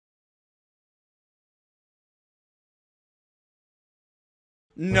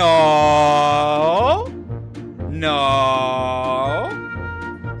No. No.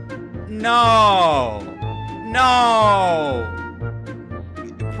 No. No.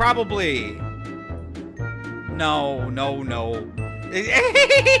 Probably. No.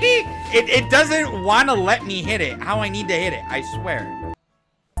 It doesn't want to let me hit it how I need to hit it, I swear.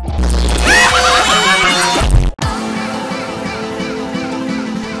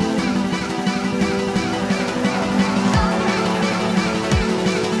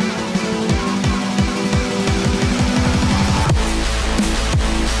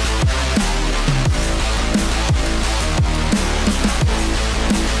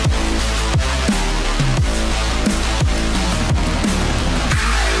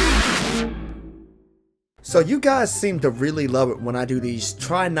 So you guys seem to really love it when I do these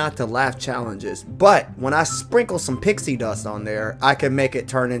try not to laugh challenges, but when I sprinkle some pixie dust on there, I can make it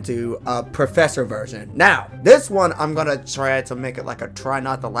turn into a professor version. Now, this one I'm gonna try to make it like a try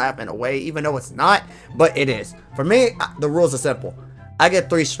not to laugh in a way, even though it's not, but it is. For me, the rules are simple. I get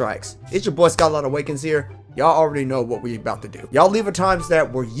 3 strikes. It's your boy Skylight Awakens here. Y'all already know what we about to do. Y'all leave a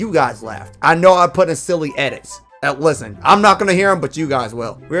timestamp where you guys laughed. I know I put in silly edits. Listen, I'm not gonna hear them, but you guys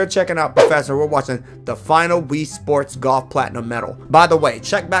will. We're checking out Professor. We're watching the final Wii Sports Golf Platinum Medal. By the way,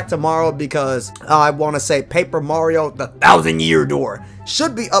 check back tomorrow because I want to say Paper Mario: The 1,000-Year Door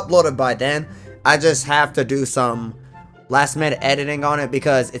should be uploaded by then. I just have to do some last-minute editing on it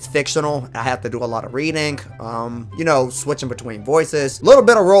because it's fictional. I have to do a lot of reading, you know, switching between voices, a little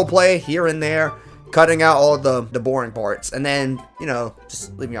bit of role play here and there, cutting out all the boring parts, and then, you know,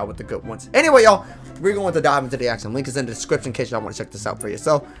 just leaving out with the good ones. Anyway, y'all, we're going to dive into the action. Link is in the description in case y'all want to check this out for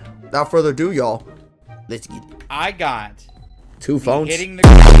yourself. Without further ado, y'all, let's get it. I got 2 phones. Hitting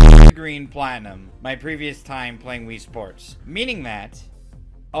the green platinum my previous time playing Wii Sports. Meaning that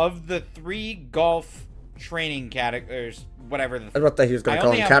of the 3 golf training categories, whatever the I thought he was going to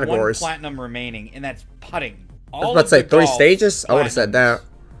call them categories. I only have 1 platinum remaining, and that's putting. I was about to say 3 stages. I would have said that.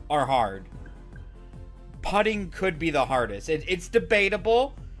 Are hard. Putting could be the hardest. It's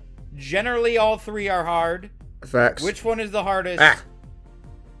debatable. Generally, all 3 are hard. Facts. Which one is the hardest?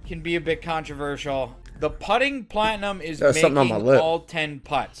 Can be a bit controversial. The putting platinum is making all 10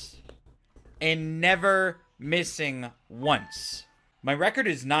 putts and never missing once. My record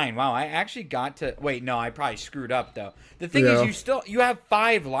is 9. Wow, I actually got to... Wait, no, I probably screwed up, though. The thing is, you have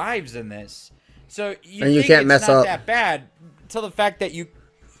 5 lives in this. So you think can't mess up. It's not that bad until the fact that you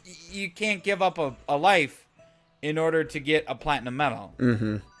can't give up a life in order to get a platinum medal.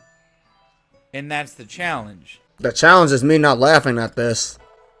 Mm-hmm. And that's the challenge. The challenge is me not laughing at this.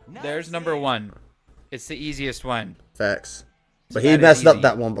 There's number 1. It's the easiest one. Facts. But he messed up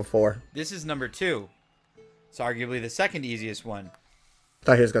that one before. This is number 2. It's arguably the second easiest one. I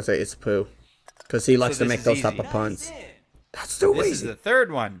thought he was going to say it's poo. Because he likes to make those type of puns. That's too easy. This is the third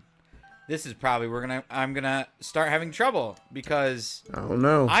one. This is probably I'm gonna start having trouble because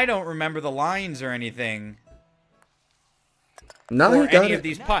I don't remember the lines or anything. No, for any of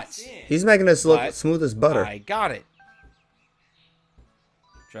these putts. He's making this look smooth as butter. I got it.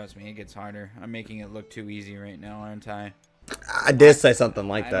 Trust me, it gets harder. I'm making it look too easy right now, aren't I? I did say something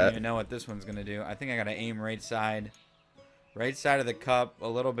like that. I don't even know what this one's gonna do. I think I gotta aim right side of the cup a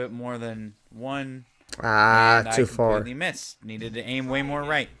little bit more than 1. Too far. I completely missed. Needed to aim way more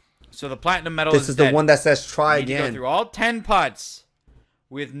right. So the platinum medal is the one that says try again. You go through all 10 putts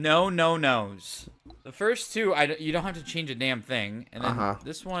with no no-nos. The first 2, you don't have to change a damn thing. And then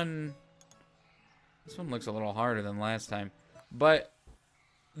this one looks a little harder than last time. But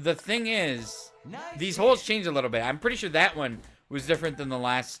the thing is, these holes change a little bit. I'm pretty sure that one was different than the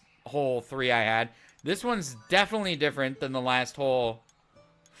last hole 3 I had. This one's definitely different than the last hole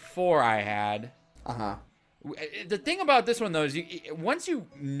 4 I had. The thing about this one, though, is once you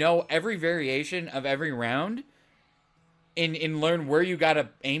know every variation of every round and learn where you got to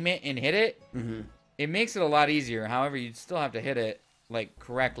aim it and hit it, it makes it a lot easier. However, you still have to hit it, like,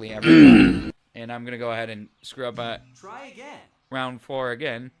 correctly every time. And I'm going to go ahead and screw up at round 4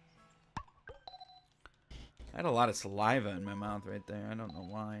 again. I had a lot of saliva in my mouth right there. I don't know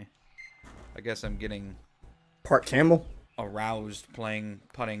why. I guess I'm getting... Part Campbell? Aroused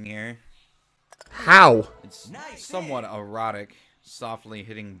putting here. How? It's somewhat erotic, softly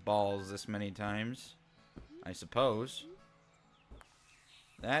hitting balls this many times, I suppose.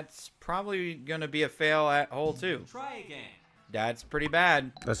 That's probably going to be a fail at hole 2. Try again. That's pretty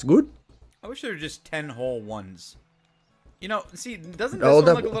bad. That's good. I wish there were just 10 hole 1s. You know, see, doesn't this one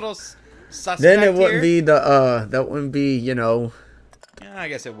look a little suspect Then it wouldn't be the, that wouldn't be, you know. Yeah, I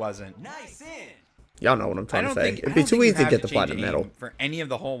guess it wasn't. Nice in. Y'all know what I'm trying to say. It'd be too easy to get the platinum medal. For any of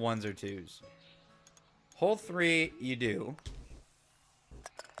the hole 1s or 2s. Hole 3, you do.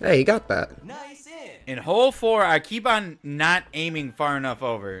 Hey, you got that. Nice In hole 4, I keep on not aiming far enough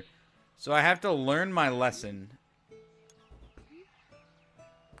over. So I have to learn my lesson.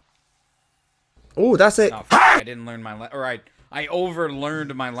 Oh, that's it. Oh, I didn't learn my lesson. Or I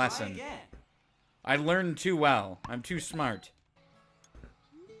over-learned my lesson. I learned too well. I'm too smart.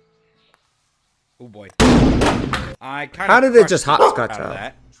 Oh, boy. How did it just hopscotch out?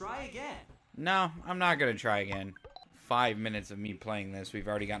 That. Try again. No, I'm not going to try again. 5 minutes of me playing this. We've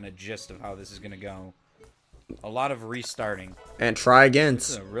already gotten a gist of how this is going to go. A lot of restarting. And try again.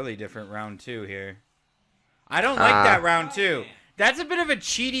 This is a really different round 2 here. I don't like that round 2. That's a bit of a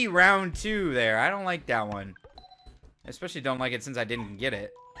cheaty round 2 there. I don't like that one. Especially don't like it since I didn't get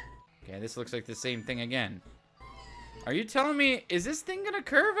it. Okay, this looks like the same thing again. Are you telling me, is this thing going to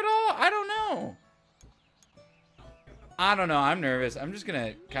curve at all? I don't know. I don't know. I'm nervous. I'm just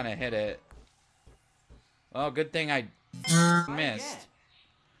going to kind of hit it. Well, good thing I missed.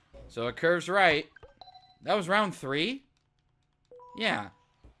 So it curves right. That was round 3? Yeah.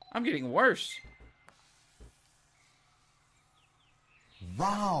 I'm getting worse.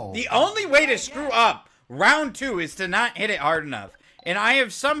 Wow. The only way to screw up round 2 is to not hit it hard enough. And I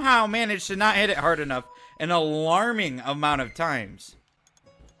have somehow managed to not hit it hard enough an alarming amount of times.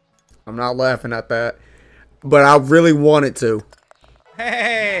 I'm not laughing at that. But I really wanted to.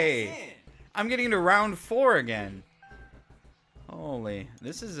 Hey! I'm getting to round 4 again. Holy.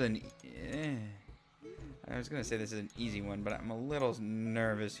 This is an... I was going to say this is an easy one, but I'm a little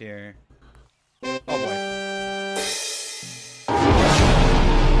nervous here. Oh, boy.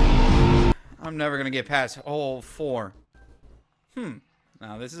 I'm never going to get past hole 4.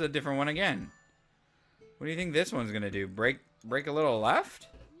 Now, this is a different one again. What do you think this one's going to do? Break a little left?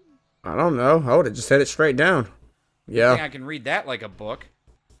 I don't know. I would have just hit it straight down. Yeah. I think I can read that like a book.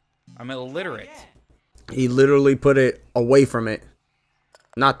 I'm illiterate. He literally put it away from it.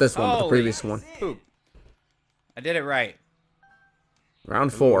 Not this one, but the previous one. Poop. I did it right.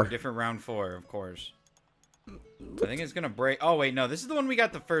 Round 4. Ooh, different round 4, of course. I think it's going to break. Oh, wait, no. This is the one we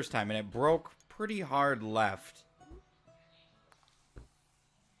got the first time, and it broke pretty hard left.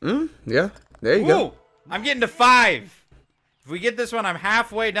 Yeah. There you go. I'm getting to 5. If we get this one, I'm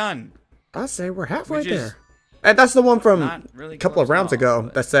halfway done. I say we're halfway there. And that's the one from really a couple of rounds ago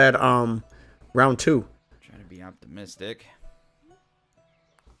that said round 2. Trying to be optimistic.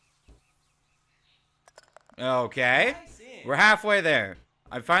 Okay. We're halfway there.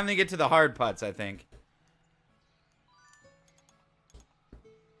 I finally get to the hard putts, I think.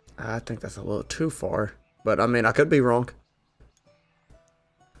 I think that's a little too far. But, I mean, I could be wrong.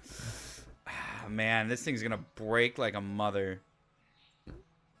 Man, this thing's going to break like a mother.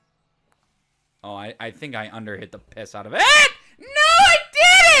 Oh, I think I underhit the piss out of it. No, I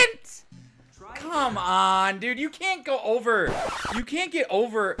didn't! Come on, dude. You can't go over. You can't get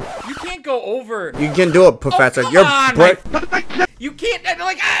over. You can't go over. You can do it, Professor. Oh, you can't.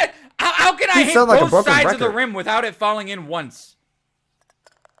 Like, how can I hit both sides of the rim without it falling in once?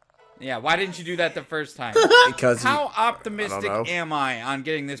 Yeah, why didn't you do that the first time? Because how optimistic am I on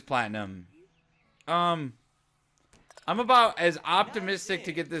getting this platinum? I'm about as optimistic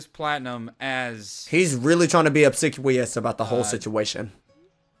to get this platinum as... He's really trying to be obsequious about the whole situation.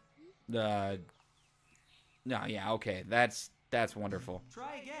 No, yeah, okay. That's wonderful.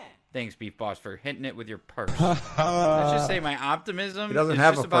 Try again. Thanks, Beef Boss, for hitting it with your purse. Let's just say my optimism is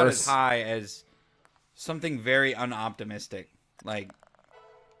just about as high as something very unoptimistic. Like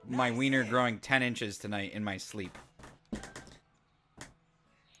my wiener growing 10 inches tonight in my sleep.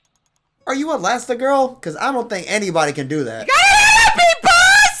 Are you Elastigirl? Because I don't think anybody can do that. You gotta hit it, Beef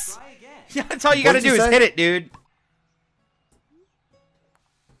Boss! Yeah, that's all you gotta do is hit it, dude.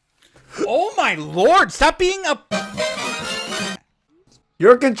 Oh my lord, stop being a...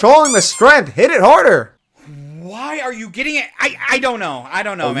 You're controlling the strength. Hit it harder. Why are you getting it? I don't know. I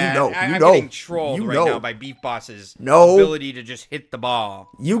don't know, man. I'm getting trolled now by Beef Boss's ability to just hit the ball.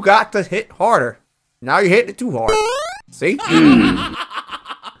 You got to hit harder. Now you're hitting it too hard. See?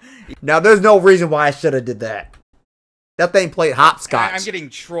 Now there's no reason why I should have did that. That thing played hopscotch. I'm getting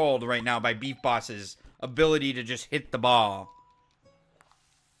trolled right now by Beef Boss's ability to just hit the ball.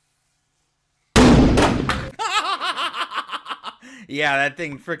 Yeah, that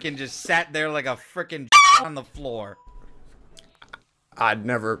thing freaking just sat there like a freaking on the floor. I'd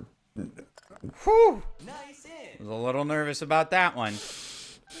never... Whew. I was a little nervous about that one.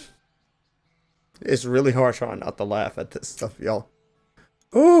 It's really hard trying not to laugh at this stuff, y'all.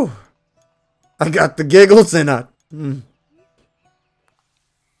 Ooh. I got the giggles and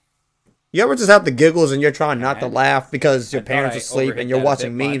You ever just have the giggles and you're trying not to laugh because your parents are asleep and you're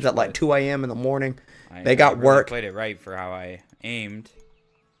watching memes at like 2 a.m. in the morning? They got work. Played it right for how I aimed.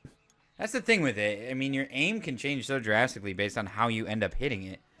 That's the thing with it. I mean, your aim can change so drastically based on how you end up hitting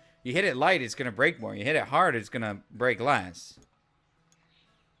it. You hit it light, it's going to break more. You hit it hard, it's going to break less.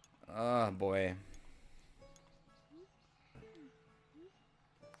 Oh, boy.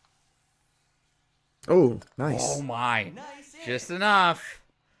 Oh, nice. Oh, my. Just enough.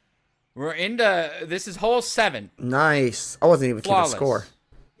 We're into... This is hole 7. Nice. I wasn't even keeping score.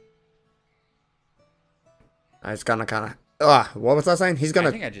 I just kind of... what was I saying? He's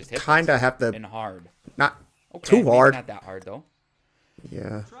going to kind of have to... And hard. Not too hard. Not that hard, though.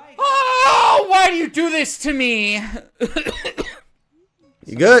 Yeah. Oh, why do you do this to me?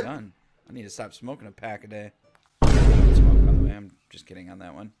 You good? I need to stop smoking a pack a day. I don't smoke, by the way. I'm just kidding on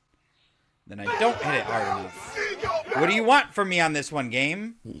that one. Then I don't hit it hard enough. What do you want from me on this one,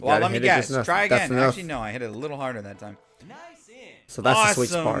 game? Well, let me guess. Try again. Actually, no. I hit it a little harder that time. So that's the sweet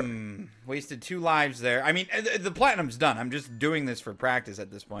spot. Wasted 2 lives there. I mean, the platinum's done. I'm just doing this for practice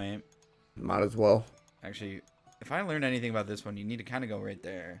at this point. Might as well. Actually, if I learned anything about this one, you need to kind of go right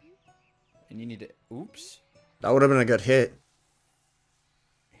there. And you need to... Oops. That would have been a good hit.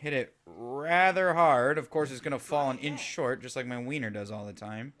 Hit it rather hard. Of course, it's going to fall an inch short, just like my wiener does all the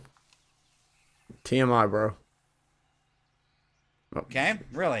time. TMI, bro. Okay,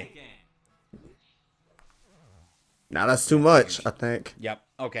 really? Now that's too much, I think. Yep.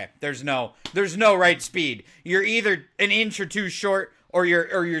 Okay. There's no right speed. You're either an inch or 2 short, or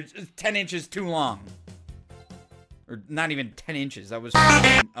you're 10 inches too long. Or not even 10 inches. That was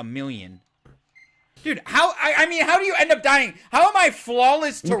a million. Dude, I mean, how do you end up dying? How am I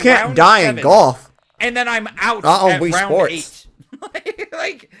flawless to round 7? You can't die in golf. And then I'm out at Wii round Sports. 8.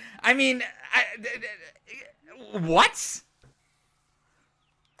 like, I mean, what?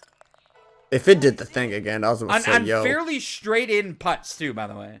 If it did the thing again, I was going to say, yo. On fairly straight in putts, too, by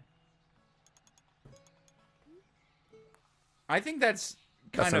the way. I think that's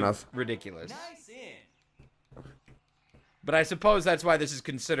kind of ridiculous. But I suppose that's why this is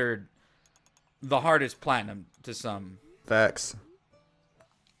considered the hardest platinum to some. Facts.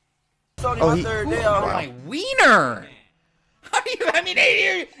 Oh, my wiener! How do you? I mean,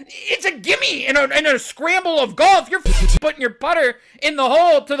 it's a gimme in a scramble of golf. You're putting your putter in the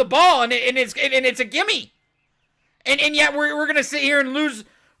hole to the ball, and it's a gimme. And yet we're gonna sit here and lose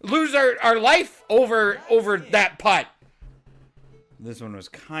our life over that putt. This one was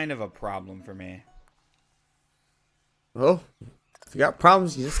kind of a problem for me. Well, if you got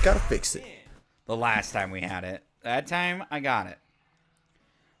problems, you just gotta fix it. The last time we had it. That time, I got it.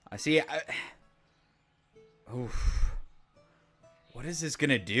 I see. Oof. What is this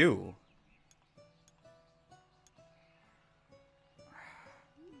gonna do?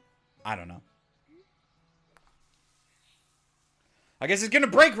 I don't know. I guess it's gonna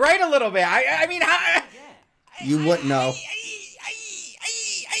break right a little bit. I mean, you wouldn't know.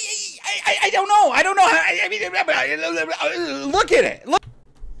 I don't know. I don't know. I mean, look at it. Look.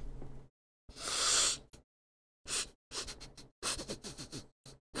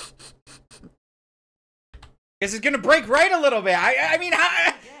 Guess it's gonna break right a little bit. I mean,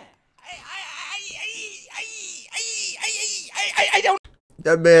 I don't.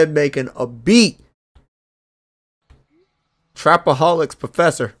 That man making a beat. Trapaholics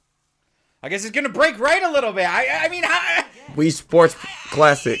professor. I guess it's gonna break right a little bit. I mean, Wii Sports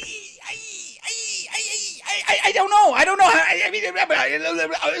Classic. I don't know. I don't know. I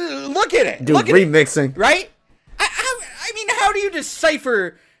mean, look at it. Dude, look at remixing. It, right? I mean, how do you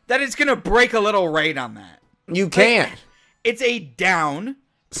decipher that it's gonna break a little right on that? You can't. Like, it's a down,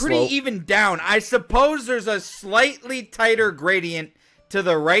 pretty Slope. even down. I suppose there's a slightly tighter gradient to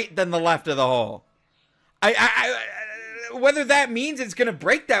the right than the left of the hole. Whether that means it's gonna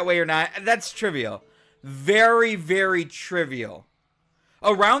break that way or not, that's trivial. Very, very trivial.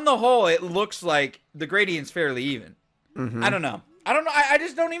 Around the hole, it looks like the gradient's fairly even. Mm-hmm. I don't know. I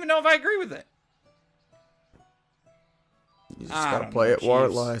just don't even know if I agree with it. You just gotta play it where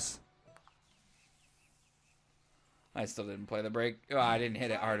it lies. I still didn't play the break. Oh, I didn't hit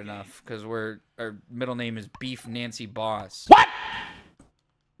it hard enough because our middle name is Beef Nancy Boss. What?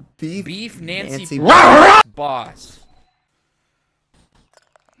 Beef Nancy Boss.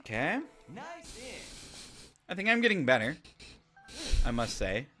 Okay. I think I'm getting better. I must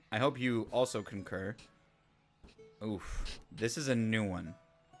say. I hope you also concur. Oof. This is a new one.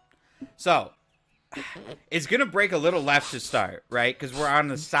 So, it's going to break a little left to start, right? Because we're on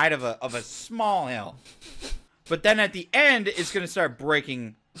the side of a small hill. But then at the end, it's going to start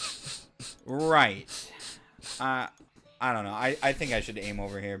breaking right. I don't know. I think I should aim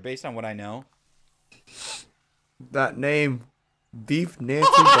over here based on what I know. That name, Beef Nancy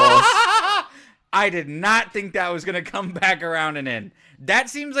Boss. I did not think that was going to come back around and in. That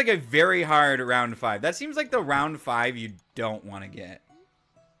seems like a very hard round 5. That seems like the round 5 you don't want to get.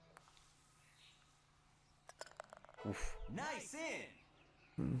 Oof. Nice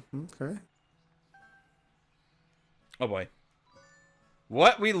in. Okay. Oh boy.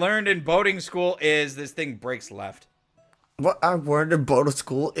 What we learned in boating school is this thing breaks left. What I learned in boating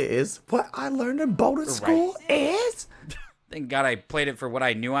school is. Thank God I played it for what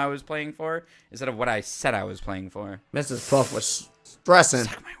I knew I was playing for instead of what I said I was playing for. Mrs. Puff was stressing.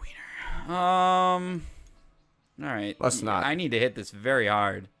 Suck my wiener. All right. Let's not. I need to hit this very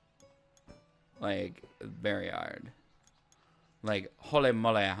hard. Like, very hard. Like, holy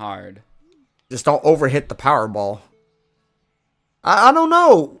moly hard. Just don't overhit the Powerball. I don't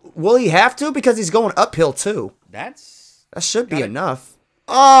know. Will he have to? Because he's going uphill too. That should be enough.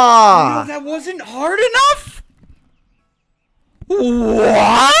 Ah! No, that wasn't hard enough?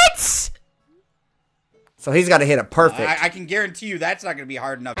 What? So he's got to hit it perfect. I can guarantee you that's not going to be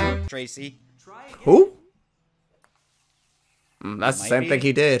hard enough, Tracy. Who? That's the same thing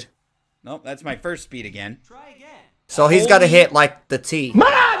he did. Nope, that's my first speed again. Try again. So he's got to hit like the T.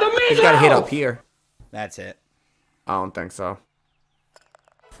 He's got to hit up here. That's it. I don't think so.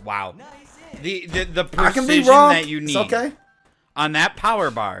 Wow. Nice The precision I can be wrong. that you need It's okay. on that power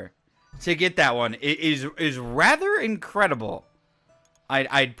bar to get that one is rather incredible.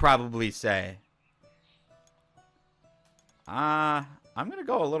 I'd probably say. I'm gonna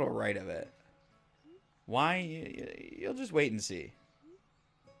go a little right of it. Why? You'll just wait and see.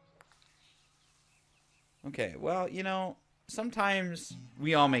 Okay, well, you know, sometimes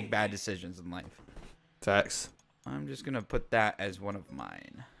we all make bad decisions in life. Facts. I'm just gonna put that as one of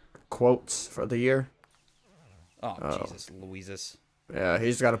mine. Quotes for the year. Oh. Jesus, Louises. Yeah,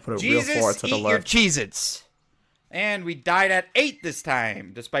 he's got to put it Jesus, real far to the eat your left. Cheez-Its. And we died at 8 this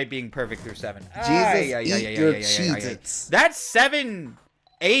time, despite being perfect through 7. eat your Cheez-Its. That's 7,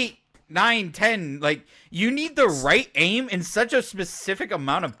 8, 9, 10. Like, you need the right aim in such a specific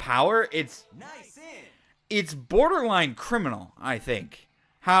amount of power. It's borderline criminal, I think.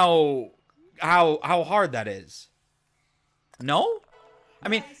 How hard that is. No? I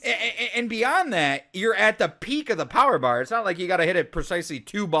mean, and beyond that, you're at the peak of the power bar. It's not like you got to hit it precisely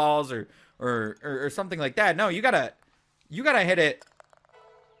 2 balls or something like that. No, you gotta hit it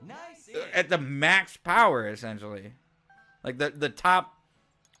at the max power, essentially. Like the top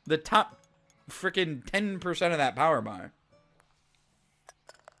freaking 10% of that power bar.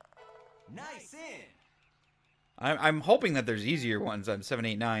 Nice in. I'm hoping that there's easier ones on 7,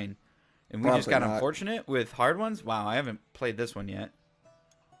 8, 9. And we just got unfortunate with hard ones. Wow, I haven't played this one yet.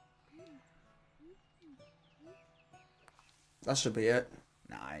 That should be it.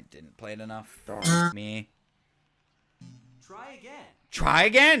 Nah, I didn't play it enough. Darn. Me. Try again. Try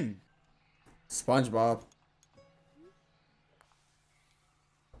again. SpongeBob.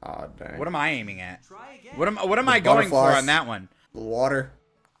 Oh, dang. What am I aiming at? Try again. What am I going for butterflies. on that one? The water,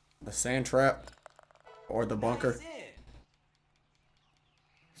 the sand trap, or the bunker. Nice in.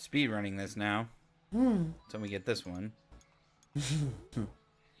 Speed running this now. So we get this one.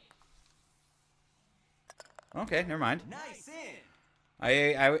 Okay, never mind. Nice in.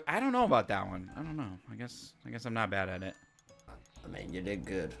 I don't know about that one. I don't know. I guess I'm not bad at it. I mean, you did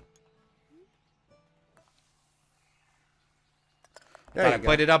good. Thought I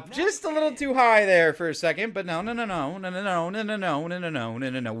played it up just a little too high there for a second, but no.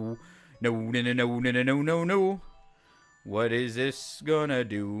 What is this gonna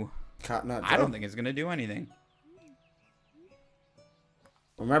do? I don't think it's gonna do anything.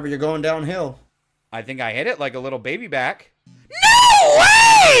 Remember, you're going downhill. I think I hit it like a little baby back. No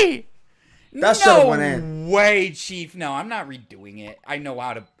way! That should have went in. No way, Chief. No, I'm not redoing it. I know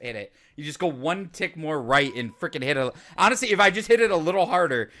how to hit it. You just go one tick more right and freaking hit it. Honestly, if I just hit it a little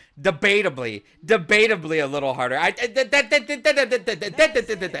harder, debatably a little harder.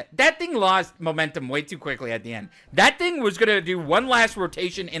 That thing lost momentum way too quickly at the end. That thing was gonna do one last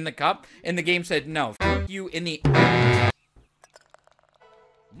rotation in the cup, and the game said no. F you in the.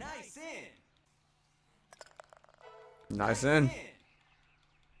 Nice in. Nice in.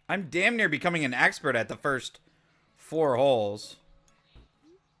 I'm damn near becoming an expert at the first 4 holes.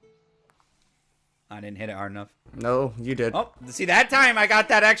 I didn't hit it hard enough. No, you did. Oh, see, that time I got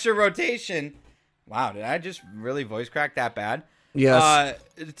that extra rotation. Wow, did I just really voice crack that bad? Yes.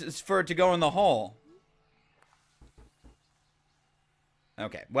 For it to go in the hole.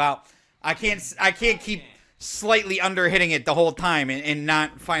 Okay, well, I can't keep slightly under hitting it the whole time and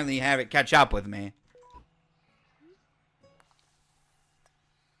not finally have it catch up with me.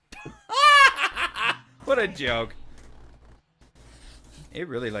 What a joke. It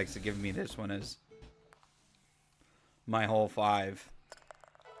really likes to give me this one as my whole 5.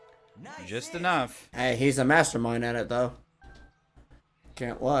 Nice Just hit. enough. Hey, he's a mastermind at it, though.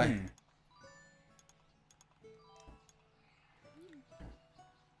 Can't lie.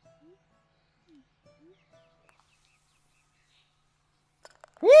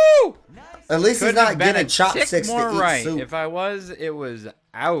 Woo! Nice. At least he's Couldn't not have been getting a tick chopsticks more to eat right. soup. If I was, it was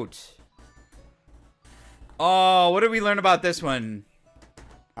out. Oh, what did we learn about this one?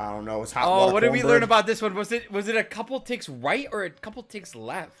 I don't know. It's hot Oh, water what did we cornbread. learn about this one? Was it a couple ticks right or a couple ticks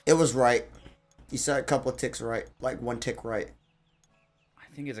left? It was right. You said a couple of ticks right. Like 1 tick right.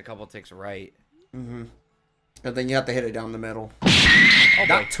 I think it's a couple ticks right. Mm-hmm. And then you have to hit it down the middle. Oh, boy.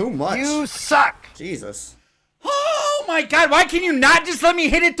 Not too much. You suck! Jesus. Oh my god, why can you not just let me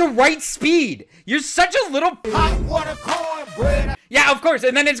hit it the right speed? You're such a little... Hot water cornbread! Yeah, of course,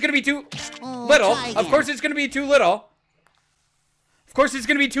 and then it's gonna be too little. Of course it's gonna be too little. Of course it's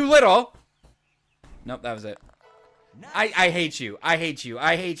gonna be too little. Nope, that was it. I hate you. I hate you.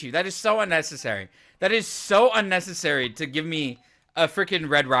 I hate you. That is so unnecessary. That is so unnecessary to give me a freaking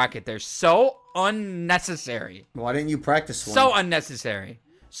red rocket there. So unnecessary. Why didn't you practice one? So unnecessary.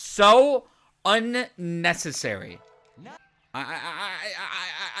 So unnecessary.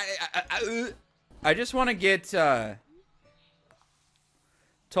 I just want to get to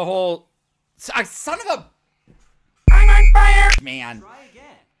hold. Son of a. I'm on fire, man. Try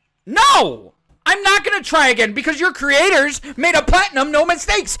again. No, I'm not gonna try again because your creators made a platinum, no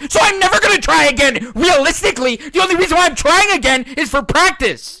mistakes. So I'm never gonna try again. Realistically, the only reason why I'm trying again is for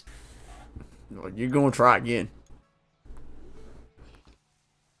practice. You're gonna try again.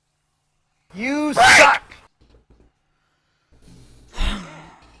 You suck!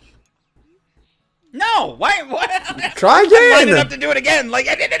 No, why? What? Try I'm lining again. up to do it again. Like,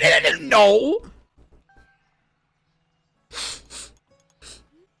 no.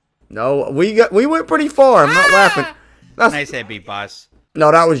 No, we went pretty far. I'm not laughing. That's, Nice hit, beat boss.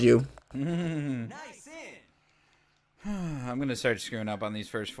 No, that was you. Nice in. I'm gonna start screwing up on these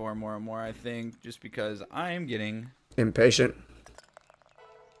first 4 more and more. I think just because I am getting Impatient.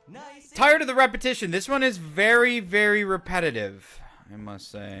 Nice in. tired of the repetition. This one is very, very repetitive, I must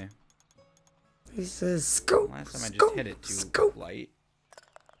say. He says, "Scoop." Last time I just scoop, hit it too scoop. light.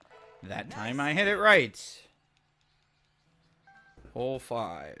 That time I hit it right. Hole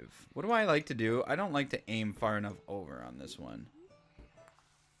 5. What do I like to do? I don't like to aim far enough over on this one.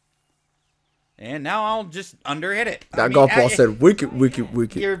 And now I'll just under hit it. That golf ball said, "Wicked, wicked,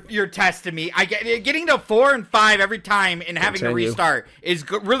 wicked." You're testing me. Getting to 4 and 5 every time and having to Continue. restart is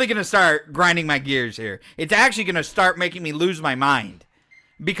really gonna start grinding my gears here. It's actually gonna start making me lose my mind.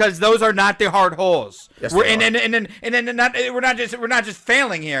 Because those are not the hard holes. Yes, We're, they and then we're not just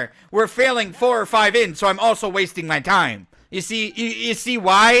failing here. We're failing 4 or 5 in, so I'm also wasting my time. You see, you see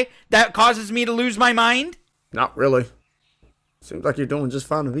why that causes me to lose my mind? Not really. Seems like you're doing just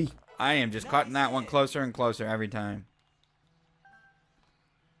fine to me. I am just cutting that one closer and closer every time.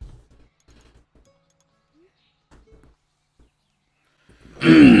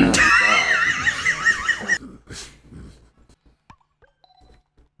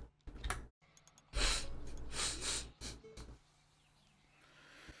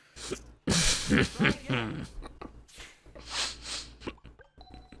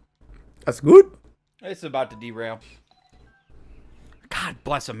 That's good. It's about to derail. God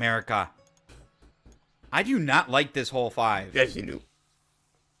bless America. I do not like this hole 5. Yes, you do.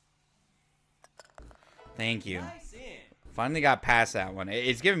 Thank you. Nice in. Finally got past that one.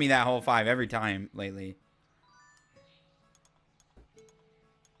 It's giving me that hole 5 every time lately.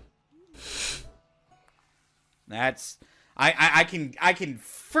 That's I can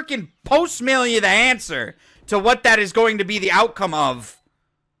freaking post mail you the answer to what that is going to be the outcome of.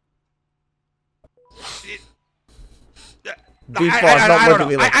 I don't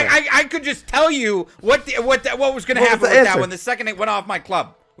know. I could just tell you what was going to happen with that one the second it went off my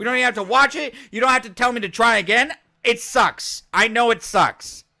club. We don't even have to watch it. You don't have to tell me to try again. It sucks. I know it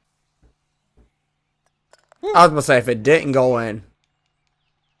sucks. I was gonna say if it didn't go in,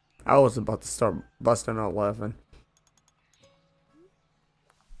 I was about to start busting out laughing.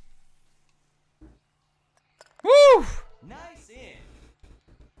 Woo! Nice in.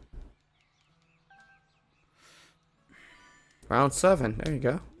 Round 7. There you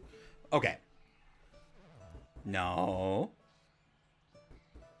go. Okay. No.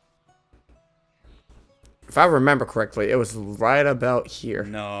 If I remember correctly, it was right about here.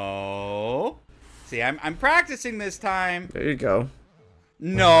 No. See, I'm practicing this time. There you go.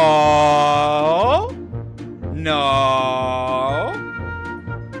 No. No.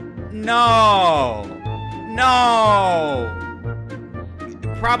 No. No.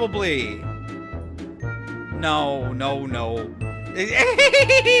 probably. No.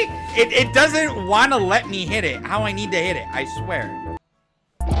 It doesn't want to let me hit it how I need to hit it, I swear.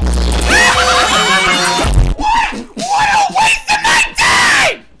 What a waste of my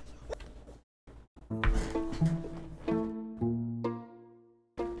time!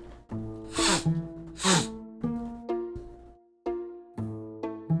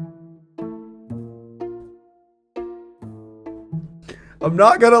 I'm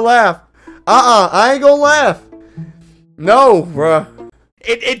not gonna laugh. I ain't gonna laugh. No, bruh.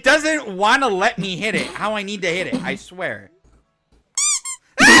 It doesn't want to let me hit it how I need to hit it, I swear.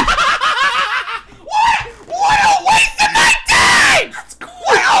 What a waste of my time!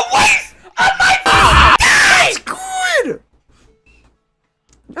 What a waste of my time! That's good.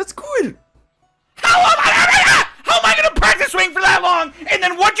 That's good. How am I gonna practice swing for that long? And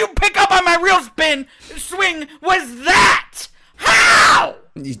then what you pick up on my real swing was that? How?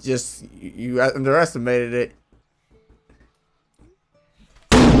 You underestimated it.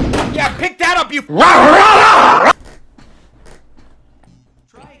 Yeah, pick that up, you. Try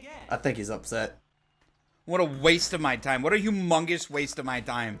again. I think he's upset. What a waste of my time. What a humongous waste of my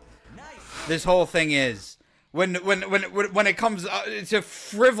time. This whole thing is. When it comes to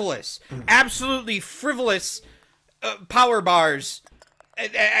frivolous, absolutely frivolous power bars,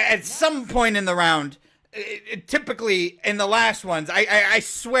 at some point in the round, typically in the last ones, I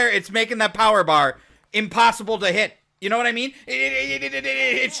swear it's making that power bar impossible to hit. You know what I mean?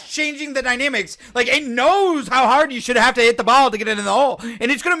 It's changing the dynamics. Like, it knows how hard you should have to hit the ball to get it in the hole.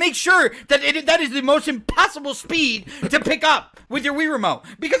 And it's going to make sure that that is the most impossible speed to pick up with your Wii Remote.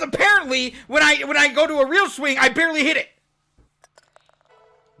 Because apparently, when I go to a real swing, I barely hit it.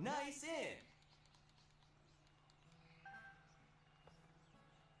 Nice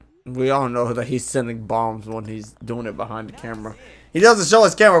in. We all know that he's sending bombs when he's doing it behind the camera. He doesn't show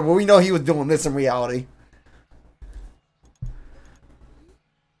his camera, but we know he was doing this in reality.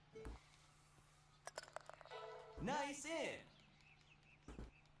 Nice in.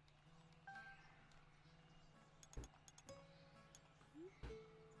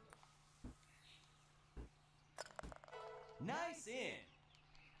 Nice in.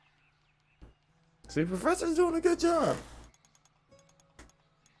 See, Professor's doing a good job.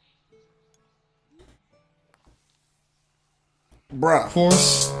 Bruh.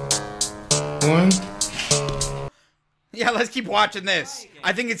 Force. One. Yeah, let's keep watching this.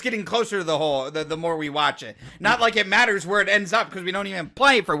 I think it's getting closer to the hole the more we watch it. Not like it matters where it ends up because we don't even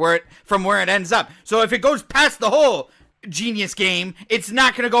play from where it ends up. So if it goes past the hole, genius game, it's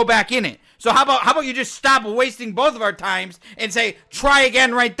not going to go back in it. So how about you just stop wasting both of our times and say try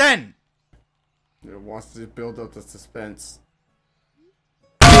again right then. It wants to build up the suspense.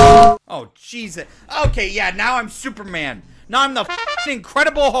 Oh, Jesus. Okay, yeah, now I'm Superman. Now I'm the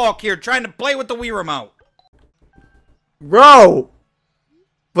Incredible Hulk here trying to play with the Wii Remote. Bro!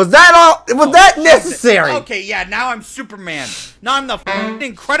 Was that all? Was that necessary? Okay, yeah, now I'm Superman. Now I'm the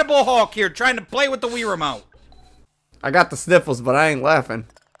Incredible Hulk here trying to play with the Wii Remote. I got the sniffles, but I ain't laughing.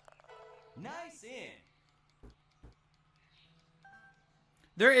 Nice in.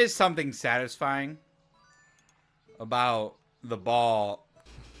 There is something satisfying about the ball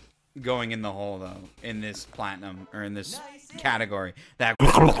going in the hole, though, in this platinum, or in this category. That,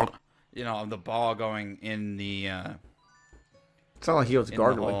 you know, the ball going in the, It's not like he was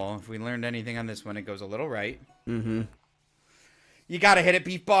gargling. hole. If we learned anything on this one, it goes a little right. Mm-hmm. You gotta hit it,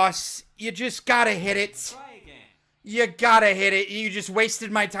 Beef Boss. You just gotta hit it. Try again. You gotta hit it. You just wasted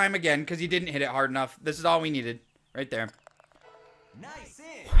my time again because you didn't hit it hard enough. This is all we needed. Right there. Nice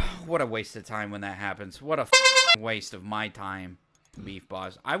in. What a waste of time when that happens. What a waste of my time, Beef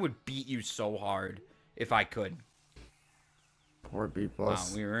Boss. I would beat you so hard if I could. Poor Beef Wow,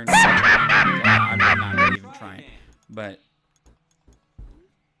 Boss. we were in... I'm not even trying. But...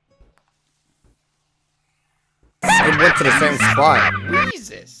 It went to the same spot.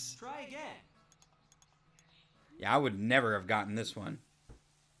 Jesus. Try again. Yeah, I would never have gotten this one.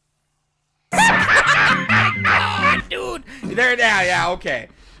 God, dude. There, yeah, okay.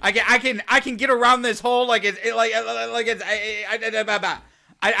 I can get around this hole like it's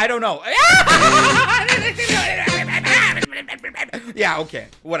I don't know. Yeah, okay,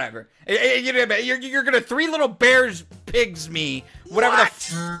 whatever. You're gonna Three Little Bears pigs me, whatever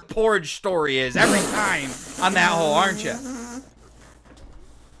the porridge story is every time on that hole, aren't you?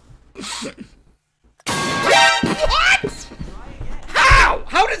 What? How?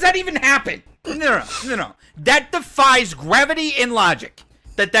 How does that even happen? No. That defies gravity and logic.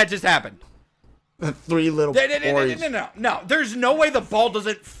 That just happened. 3 little No. There's no way the ball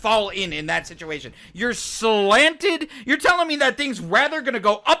doesn't fall in that situation. You're slanted. You're telling me that thing's rather gonna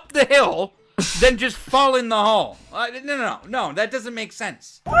go up the hill than just fall in the hole. No. That doesn't make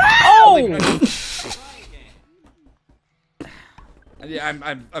sense. Oh!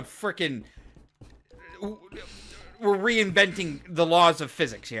 I'm freaking. We're reinventing the laws of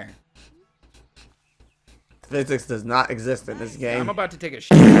physics here. Physics does not exist in this game. I'm about to take a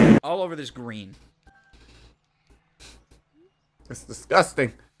shit all over this green. It's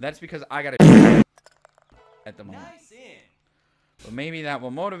disgusting. That's because I got a at the moment. But maybe that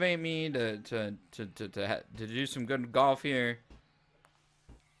will motivate me to do some good golf here.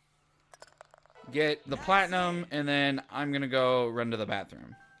 Get the platinum, and then I'm gonna go run to the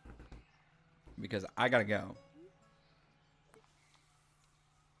bathroom because I gotta go.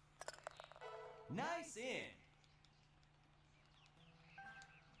 Nice in.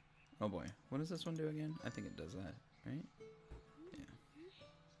 Oh boy, what does this one do again? I think it does that, right?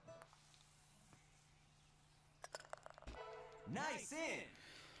 Nice in.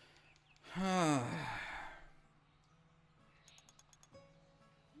 Yeah.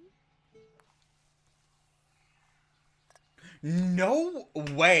 No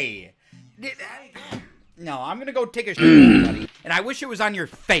way. No, I'm gonna go take a shit, buddy. And I wish it was on your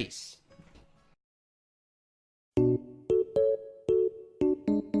face.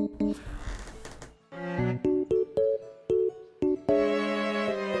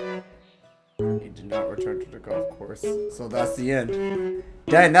 He did not return to the golf course. So that's the end.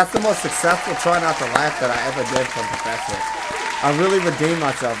 Dang, that's the most successful try not to laugh that I ever did from Professor. I really redeemed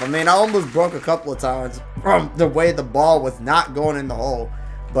myself. I mean, I almost broke a couple of times from the way the ball was not going in the hole,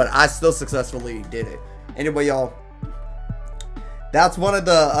 but I still successfully did it. Anyway, y'all, that's one of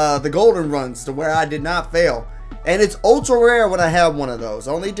the golden runs to where I did not fail. And it's ultra rare when I have one of those.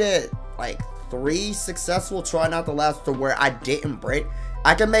 I only did like 3 successful try not to laugh to where I didn't break.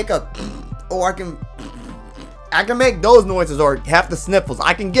 I can make a, or I can make those noises or have the sniffles.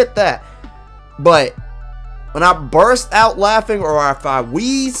 I can get that. But when I burst out laughing or if I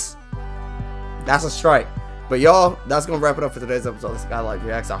wheeze, that's a strike. But y'all, that's going to wrap it up for today's episode of Skylight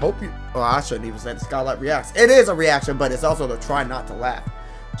Reacts. I hope you, well, I shouldn't even say the Skylight Reacts. It is a reaction, but it's also the try not to laugh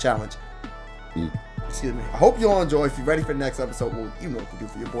challenge. Excuse me. I hope you all enjoy. If you're ready for the next episode, well, you know what to do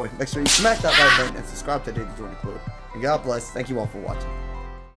for your boy. Make sure you smack that like button and subscribe today to join the crew. And God bless. Thank you all for watching.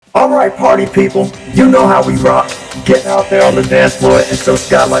 Alright, party people, you know how we rock. Get out there on the dance floor and show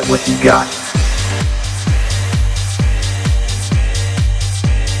Skylight what you got.